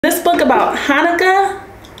this book about Hanukkah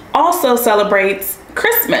also celebrates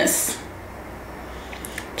Christmas.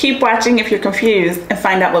 Keep watching if you're confused and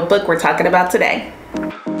find out what book we're talking about today.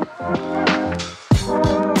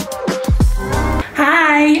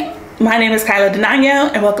 Hi, my name is Kyla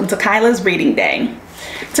Denanyoh and welcome to Kyla's Reading Day.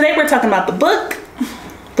 Today we're talking about the book,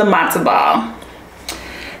 The Matzah Ball.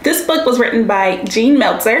 This book was written by Jean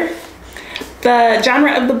Meltzer. The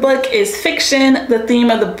genre of the book is fiction. The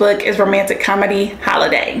theme of the book is romantic comedy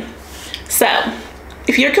holiday. So,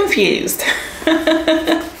 if you're confused, we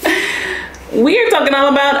are talking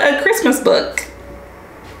all about a Christmas book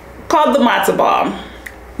called The Matzah Ball.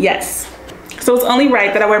 Yes. So it's only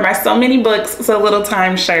right that I wear my so many books, so little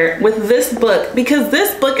time shirt with this book, because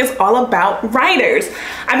this book is all about writers.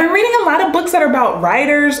 I've been reading a lot of books that are about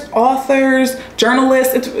writers, authors,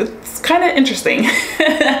 journalists. It's kind of interesting.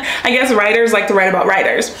 I guess writers like to write about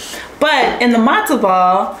writers. But in The Matzah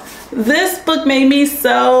Ball, this book made me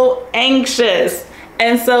so anxious.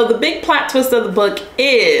 And so the big plot twist of the book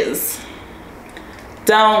is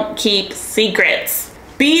don't keep secrets.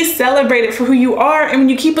 Be celebrated for who you are, and when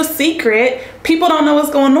you keep a secret, people don't know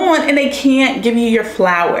what's going on and they can't give you your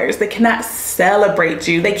flowers. They cannot celebrate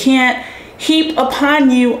you. They can't heap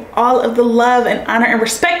upon you all of the love and honor and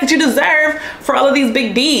respect that you deserve for all of these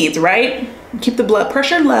big deeds, right? Keep the blood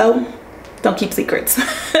pressure low. Don't keep secrets.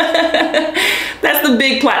 That's the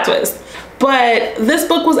big plot twist. But this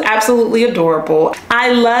book was absolutely adorable.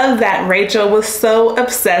 I love that Rachel was so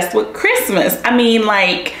obsessed with Christmas. I mean,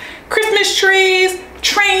 like Christmas trees,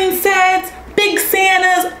 train sets, big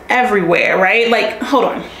Santas everywhere, right? Like, hold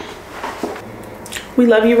on. We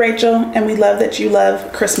love you, Rachel, and we love that you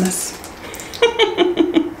love Christmas.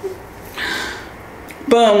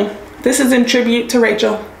 Boom. This is in tribute to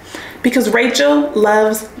Rachel, because Rachel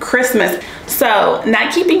loves Christmas. So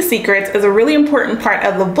not keeping secrets is a really important part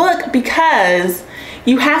of the book, because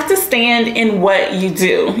you have to stand in what you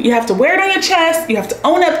do. You have to wear it on your chest. You have to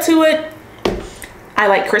own up to it. I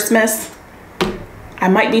like Christmas. I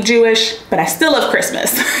might be Jewish, but I still love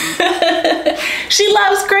Christmas. She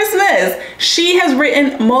loves Christmas. She has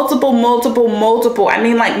written multiple, I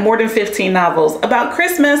mean like more than 15 novels about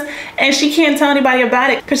Christmas, and she can't tell anybody about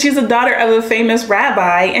it because she's a daughter of a famous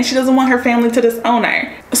rabbi and she doesn't want her family to disown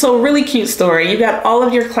her. So a really cute story. You got all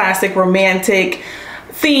of your classic romantic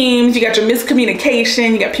themes, you got your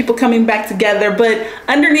miscommunication, you got people coming back together, but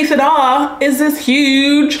underneath it all is this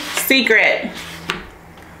huge secret.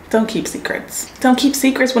 Don't keep secrets. Don't keep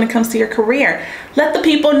secrets when it comes to your career. Let the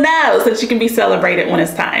people know so that you can be celebrated when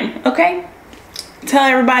it's time, okay? Tell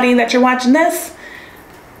everybody that you're watching this.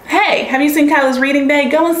 Hey, have you seen Kyla's Reading Day?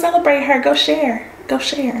 Go and celebrate her. Go share. Go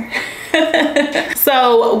share.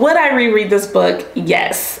 So would I reread this book?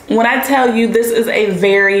 Yes. When I tell you this is a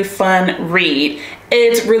very fun read.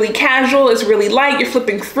 It's really casual, it's really light, you're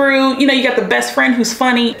flipping through, you know, you got the best friend who's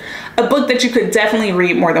funny. A book that you could definitely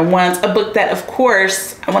read more than once. A book that, of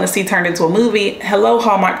course, I want to see turned into a movie. Hello,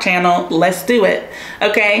 Hallmark Channel, let's do it,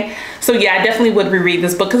 okay? So yeah, I definitely would reread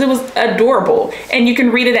this book because it was adorable and you can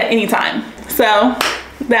read it at any time. So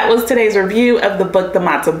that was today's review of the book, The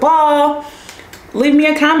Matzah Ball. Leave me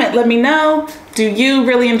a comment, let me know. Do you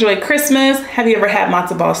really enjoy Christmas? Have you ever had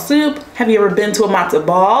matzo ball soup? Have you ever been to a matzo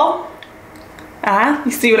ball?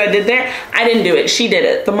 You see what I did there? I didn't do it, she did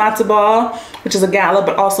it. The Matzah Ball, which is a gala,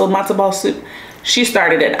 but also matzo ball soup. She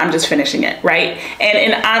started it, I'm just finishing it, right? And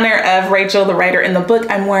in honor of Rachel, the writer in the book,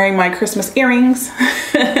 I'm wearing my Christmas earrings.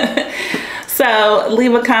 So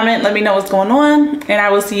leave a comment, let me know what's going on, and I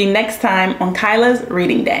will see you next time on Kyla's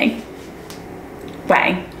Reading Day.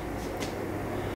 Bye.